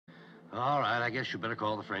All right, I guess you better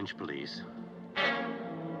call the French police.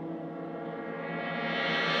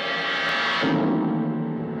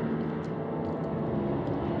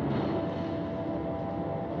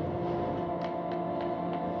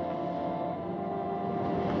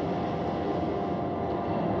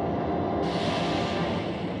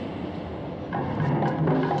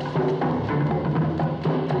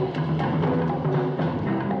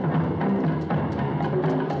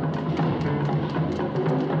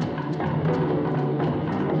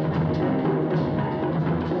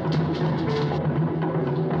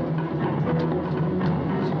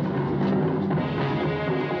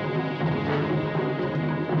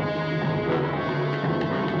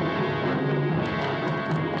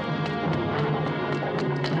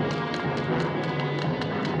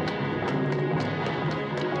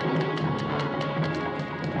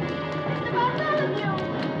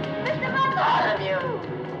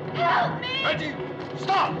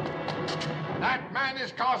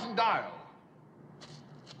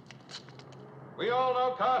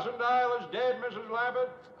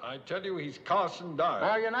 I tell you, he's Carson Dial.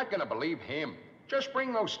 Now, you're not going to believe him. Just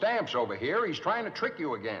bring those stamps over here. He's trying to trick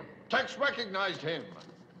you again. Tex recognized him.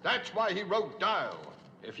 That's why he wrote Dial.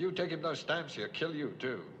 If you take him those stamps, he'll kill you,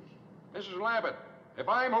 too. Mrs. Labbit, if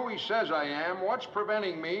I'm who he says I am, what's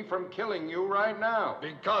preventing me from killing you right now?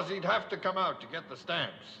 Because he'd have to come out to get the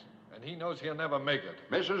stamps. And he knows he'll never make it.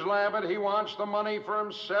 Mrs. Labbit, he wants the money for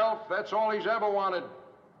himself. That's all he's ever wanted.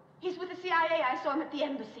 He's with the CIA. I saw him at the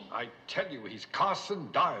embassy. I tell you, he's Carson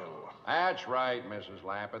Dial. That's right, Mrs.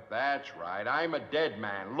 Lappet. That's right. I'm a dead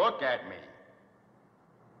man. Look at me.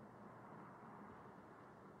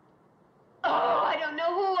 Oh, I don't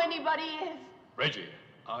know who anybody is. Reggie,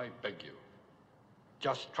 I beg you.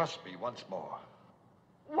 Just trust me once more.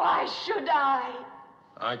 Why should I?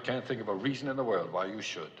 I can't think of a reason in the world why you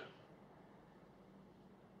should.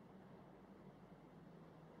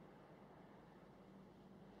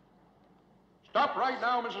 Stop right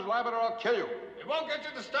now, Mrs. Labbit, or I'll kill you. It won't get you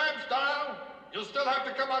the stamps, Dial. You'll still have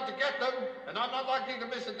to come out to get them, and I'm not likely to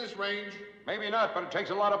miss at this range. Maybe not, but it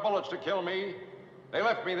takes a lot of bullets to kill me. They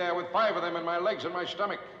left me there with 5 of them in my legs and my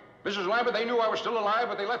stomach. Mrs. Labbit, they knew I was still alive,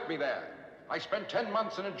 but they left me there. I spent 10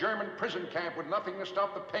 months in a German prison camp with nothing to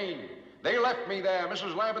stop the pain. They left me there.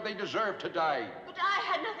 Mrs. Labbit, they deserved to die. But I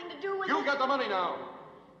had nothing to do with it. You got the money now.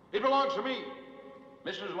 It belongs to me.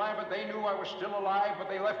 Mrs. Labbit, they knew I was still alive, but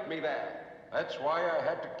they left me there. That's why I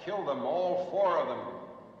had to kill them, all 4 of them.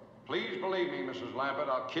 Please believe me, Mrs. Labbit,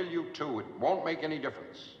 I'll kill you too. It won't make any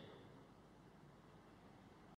difference.